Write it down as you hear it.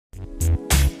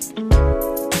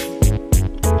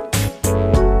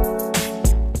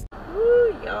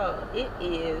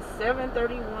is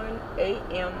 7:31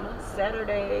 a.m.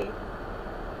 Saturday,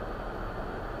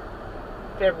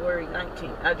 February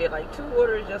 19th. I did like 2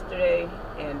 orders yesterday,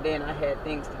 and then I had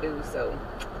things to do, so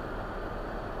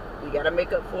we gotta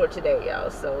make up for it today,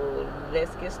 y'all. So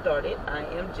let's get started. I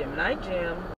am Gemini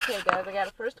Jim. Okay, guys, I got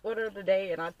a first order of the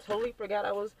day, and I totally forgot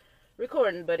I was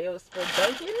recording, but it was for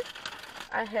Dunkin'.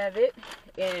 I have it,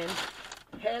 and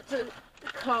had to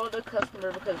call the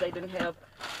customer because they didn't have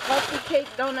coffee cake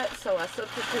donuts, so I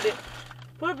substituted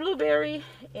for blueberry,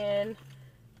 and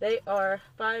they are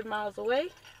 5 miles away.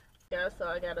 Yeah, so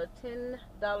I got a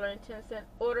 $10.10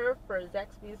 order for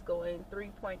Zaxby's going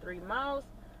 3.3 miles,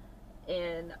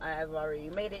 and I've already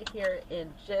made it here,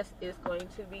 and Jess is going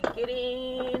to be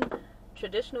getting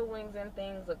traditional wings and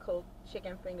things, a cold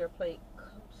chicken finger plate,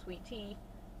 sweet tea,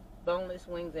 boneless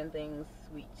wings and things,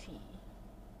 sweet tea.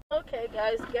 Okay,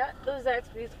 guys, got the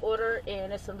Zaxby's order,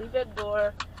 and it's a leave at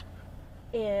door,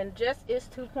 and Jess is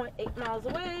 2.8 miles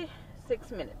away,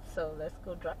 6 minutes, so let's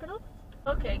go drop it off.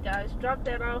 Okay, guys, dropped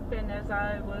that off, and as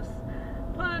I was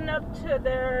pulling up to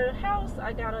their house,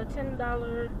 I got a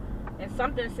 $10 and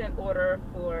something cent order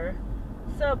for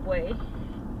Subway,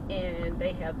 and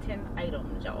they have 10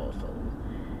 items, y'all. So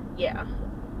yeah,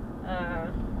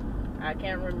 I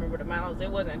can't remember the miles. It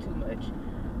wasn't too much,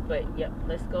 but yep,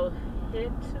 let's go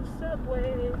head to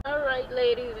Subway. All right,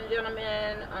 ladies and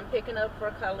gentlemen, I'm picking up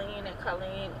for Colleen, and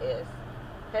Colleen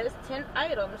has 10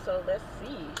 items. So let's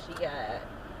see. She got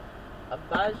a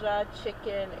Baja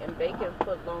chicken and bacon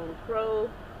footlong crow,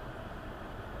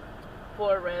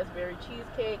 4 raspberry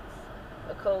cheesecakes,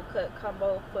 a cold cut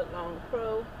combo footlong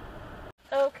crow.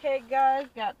 Okay, guys,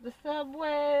 got the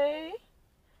Subway.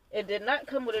 It did not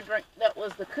come with a drink. That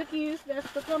was the cookies. That's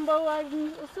the combo,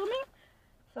 I'm assuming.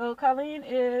 So Colleen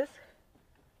is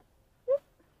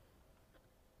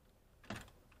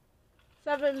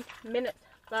 7 minutes,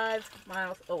 5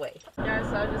 miles away. Guys,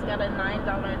 so I just got a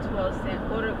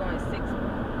 $9.12 order going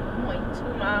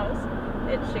 6.2 miles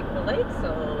at Chick-fil-A.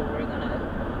 So we're gonna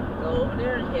go over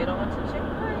there and head on to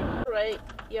Chick-fil-A. Alright,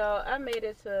 y'all, I made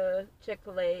it to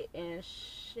Chick-fil-A, and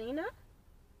Shayna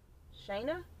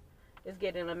is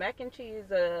getting a mac and cheese,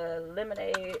 a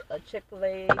lemonade, a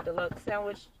Chick-fil-A deluxe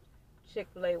sandwich,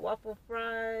 Chick-fil-A waffle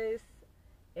fries,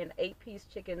 an 8-piece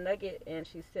chicken nugget, and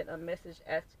she sent a message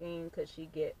asking could she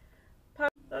get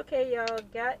pop. Okay, y'all,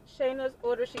 got Shayna's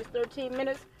order. She's 13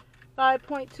 minutes,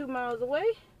 5.2 miles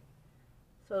away.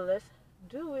 So let's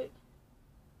do it.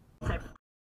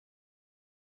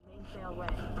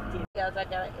 Guys, I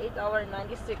got an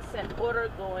 $8.96 order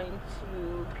going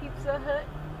to Pizza Hut,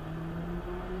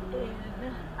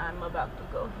 and I'm about to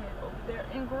go head over there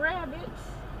and grab it.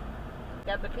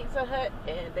 Got the Pizza Hut,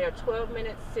 and they're 12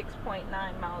 minutes,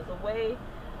 6.9 miles away.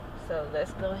 So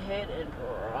let's go ahead and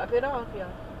drop it off,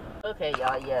 y'all. Okay,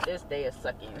 y'all, yeah, this day is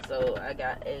sucking. So I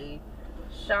got a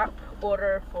shop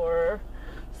order for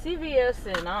CVS,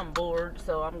 and I'm bored,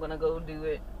 so I'm gonna go do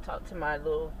it. Talk to my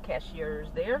little cashiers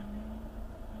there.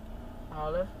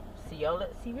 See y'all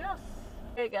at CVS.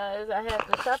 Hey guys, I had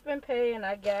to shop and pay, and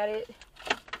I got it.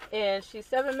 And she's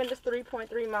 7 minutes,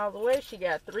 3.3 miles away. She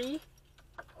got 3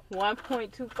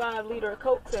 1.25 liter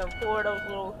Cokes and 4 of those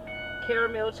little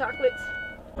caramel chocolates.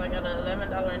 So I got an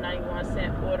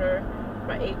 $11.91 order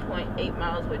for 8.8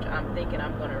 miles, which I'm thinking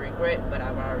I'm gonna regret, but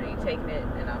I've already taken it,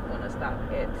 and I'm gonna stop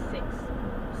at 6.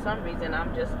 For some reason,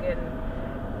 I'm just getting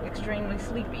extremely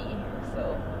sleepy,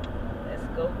 so let's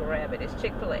go grab it. It's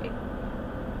Chick-fil-A.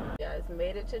 Guys,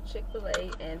 made it to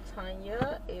Chick-fil-A, and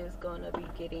Tanya is gonna be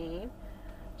getting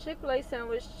Chick-fil-A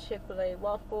sandwich, Chick-fil-A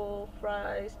waffle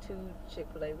fries, 2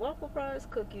 Chick-fil-A waffle fries,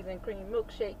 cookies and cream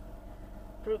milkshake,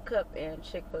 fruit cup, and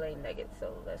Chick-fil-A nuggets.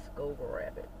 So let's go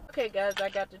grab it. Okay, guys, I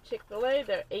got the Chick-fil-A.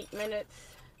 They're 8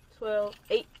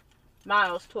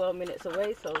 miles, 12 minutes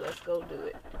away. So let's go do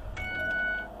it.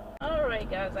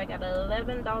 Alright, guys, I got an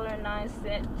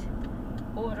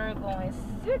 $11.09 order going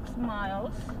 6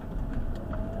 miles,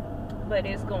 but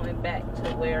it's going back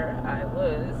to where I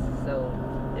was. So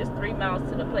it's 3 miles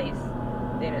to the place,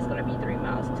 then it's going to be 3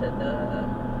 miles to the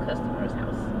customer's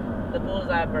house, the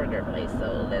Bullseye Burger place.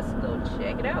 So let's go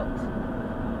check it out.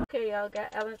 Okay, y'all,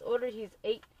 got Alan's order. He's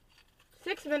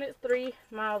 6 minutes, 3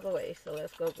 miles away. So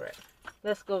let's go grab.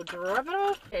 Let's go drop it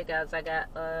off. Okay, guys, I got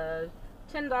a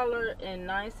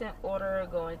 $10.09 order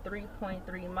going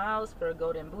 3.3 miles for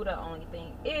Golden Buddha. Only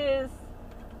thing is,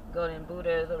 Golden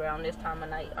Buddhas around this time of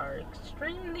night are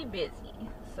extremely busy.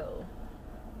 So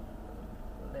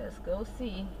let's go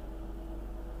see.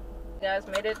 Guys,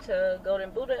 made it to Golden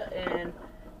Buddha, and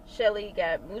Shelly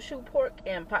got mushu pork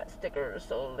and pot stickers.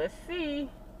 So let's see.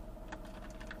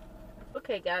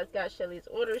 Okay, guys, got Shelly's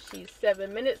order. She's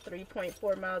 7 minutes,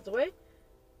 3.4 miles away.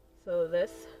 So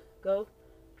let's go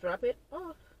drop it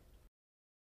off.